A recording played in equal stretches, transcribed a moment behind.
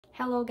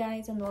Hello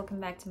guys and welcome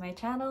back to my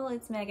channel.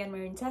 It's Megan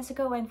Marin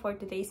Tessico, and for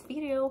today's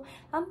video,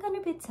 I'm going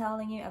to be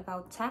telling you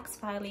about tax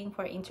filing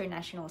for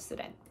international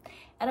students.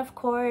 And of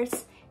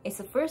course, it's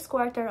the first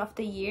quarter of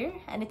the year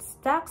and it's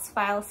tax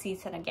file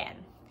season again.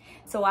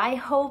 So I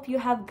hope you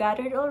have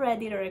gathered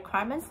already the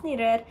requirements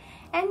needed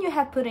and you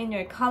have put in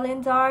your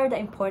calendar the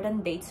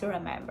important dates to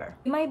remember.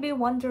 You might be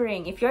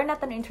wondering, if you're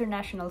not an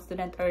international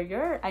student or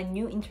you're a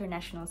new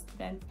international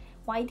student,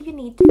 why do you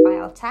need to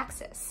file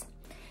taxes?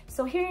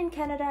 So here in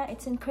Canada,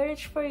 it's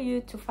encouraged for you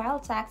to file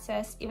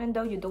taxes even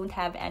though you don't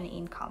have any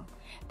income.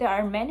 There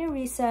are many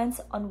reasons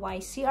on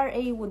why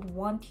CRA would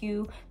want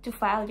you to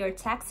file your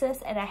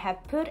taxes, and I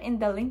have put in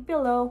the link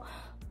below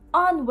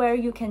on where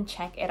you can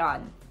check it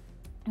on.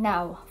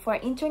 Now, for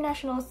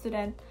international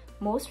student,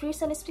 most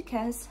reason is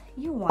because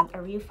you want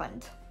a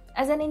refund.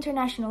 As an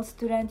international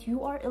student,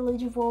 you are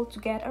eligible to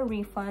get a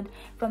refund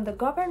from the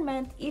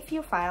government if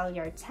you file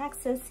your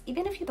taxes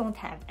even if you don't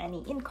have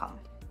any income.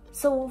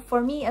 So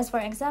for me, as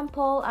for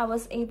example, I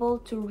was able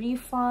to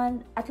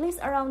refund at least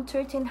around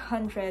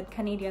 1,300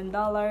 Canadian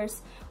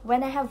dollars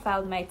when I have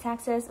filed my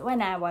taxes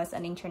when I was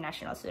an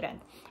international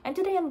student. And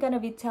today I'm gonna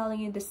be telling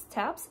you the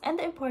steps and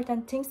the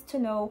important things to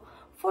know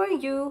for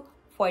you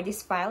for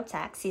this file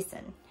tax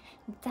season.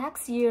 The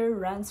tax year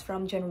runs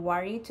from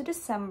January to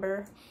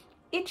December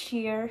each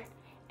year,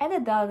 and the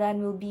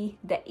deadline will be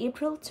the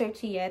April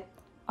 30th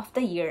of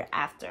the year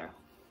after.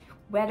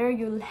 Whether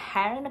you'll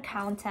hire an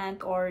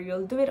accountant or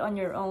you'll do it on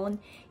your own,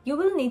 you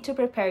will need to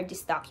prepare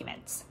these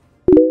documents.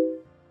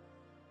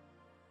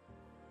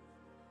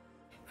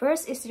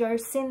 First is your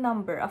SIN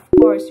number. Of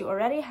course, you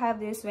already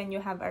have this when you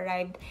have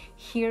arrived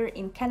here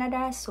in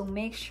Canada, so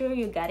make sure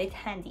you got it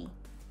handy.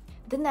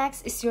 The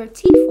next is your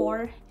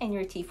T4 and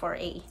your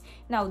T4A.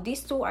 Now,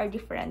 these two are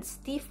different.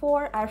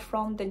 T4 are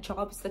from the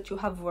jobs that you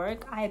have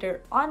worked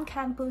either on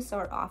campus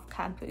or off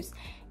campus.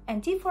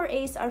 And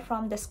T4As are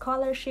from the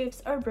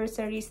scholarships or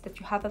bursaries that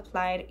you have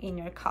applied in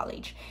your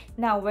college.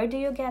 Now, where do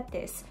you get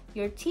this?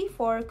 Your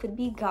T4 could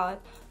be got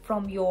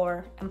from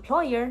your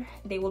employer.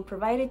 They will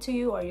provide it to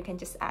you, or you can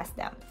just ask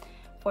them.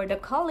 For the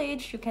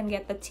college, you can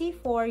get the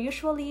T4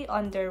 usually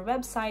on their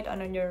website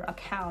and on your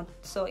account.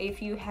 So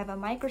if you have a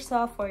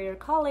Microsoft for your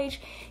college,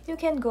 you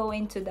can go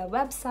into the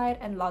website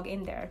and log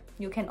in there.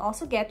 You can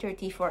also get your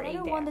T4A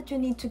there. The one that you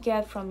need to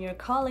get from your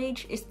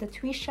college is the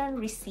tuition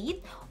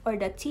receipt or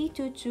the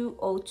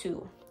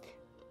T2202.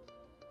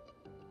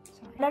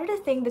 Another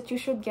thing that you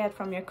should get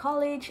from your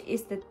college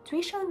is the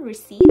tuition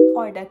receipt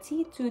or the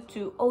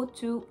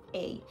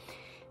T2202A.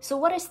 So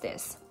what is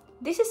this?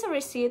 This is a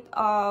receipt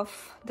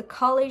of the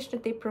college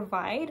that they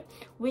provide,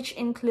 which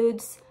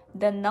includes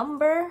the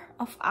number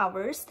of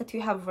hours that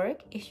you have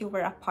worked if you were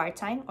a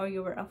part-time or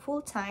you were a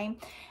full-time,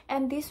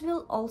 and this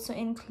will also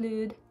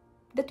include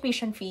the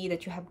tuition fee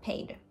that you have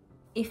paid.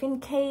 If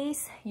in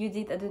case you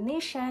did a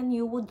donation,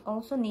 you would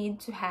also need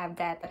to have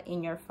that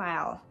in your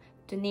file.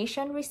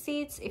 Donation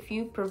receipts if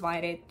you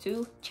provide it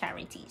to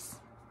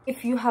charities.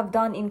 If you have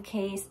done in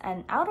case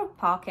an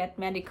out-of-pocket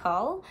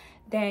medical,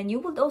 then you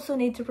would also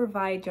need to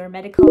provide your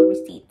medical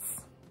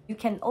receipts. You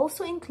can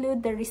also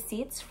include the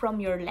receipts from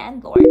your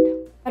landlord.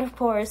 But of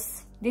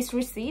course, this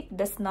receipt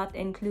does not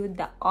include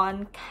the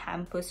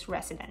on-campus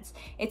residents.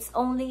 It's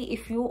only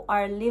if you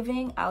are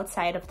living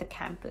outside of the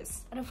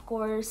campus. And of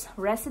course,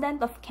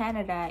 resident of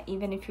Canada,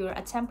 even if you're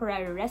a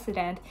temporary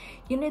resident,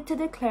 you need to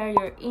declare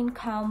your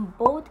income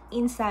both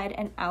inside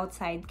and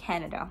outside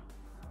Canada.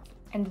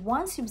 And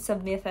once you've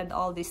submitted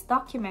all these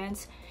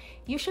documents,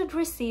 you should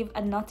receive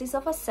a notice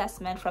of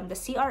assessment from the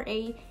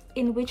CRA,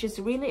 in which is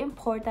really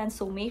important.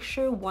 So make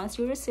sure once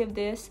you receive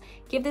this,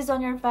 keep this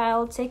on your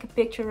file, take a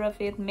picture of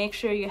it, make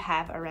sure you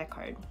have a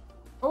record.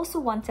 Also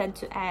wanted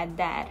to add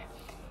that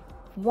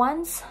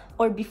once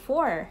or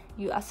before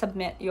you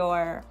submit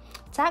your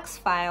tax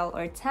file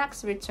or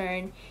tax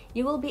return,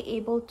 you will be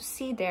able to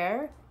see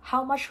there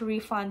how much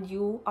refund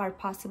you are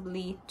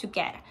possibly to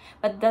get.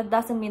 But that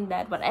doesn't mean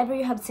that whatever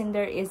you have seen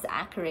there is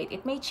accurate.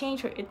 It may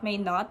change or it may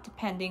not,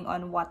 depending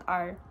on what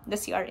are the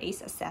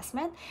CRA's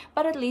assessment,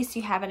 but at least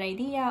you have an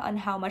idea on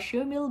how much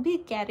you will be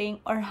getting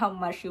or how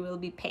much you will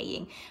be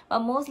paying. But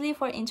mostly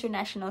for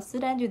international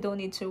students, you don't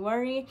need to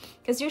worry,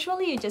 because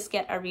usually you just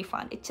get a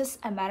refund. It's just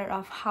a matter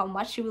of how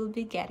much you will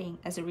be getting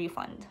as a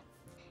refund.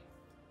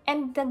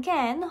 And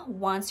again,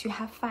 once you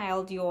have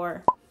filed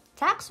your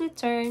tax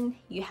return,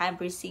 you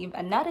have received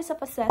a notice of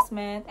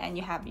assessment, and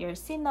you have your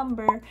SIN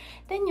number,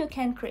 then you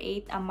can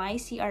create a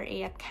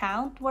MyCRA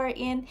account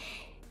wherein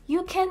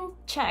you can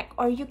check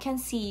or you can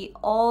see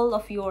all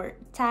of your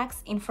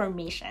tax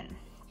information.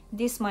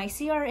 This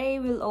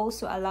MyCRA will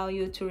also allow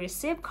you to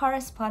receive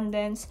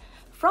correspondence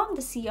from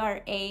the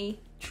CRA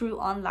through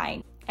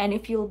online. And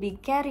if you'll be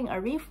getting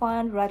a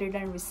refund rather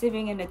than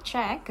receiving in a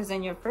check, because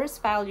in your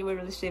first file you will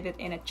receive it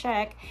in a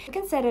check, you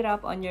can set it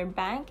up on your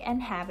bank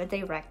and have a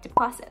direct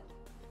deposit.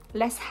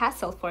 Less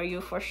hassle for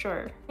you for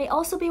sure. You may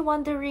also be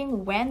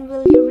wondering, when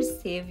will you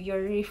receive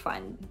your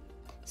refund?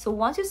 So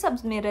once you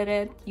submitted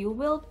it, you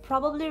will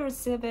probably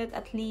receive it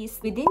at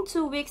least within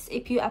 2 weeks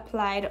if you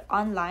applied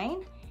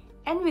online,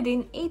 and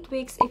within 8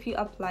 weeks if you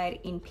applied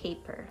in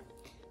paper.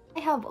 I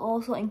have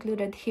also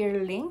included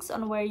here links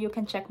on where you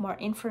can check more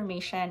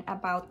information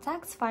about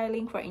tax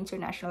filing for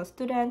international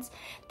students,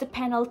 the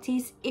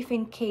penalties if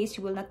in case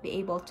you will not be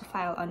able to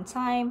file on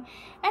time,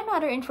 and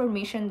other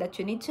information that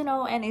you need to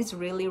know and is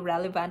really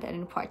relevant and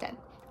important.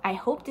 I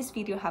hope this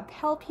video have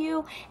helped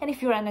you, and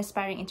if you're an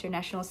aspiring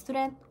international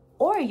student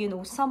or you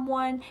know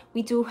someone,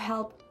 we do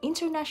help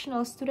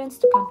international students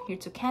to come here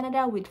to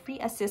Canada with free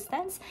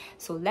assistance,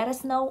 so let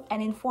us know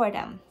and inform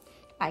them.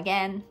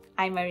 Again,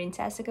 I'm Marin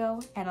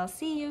Tessigo, and I'll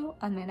see you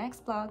on my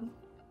next vlog.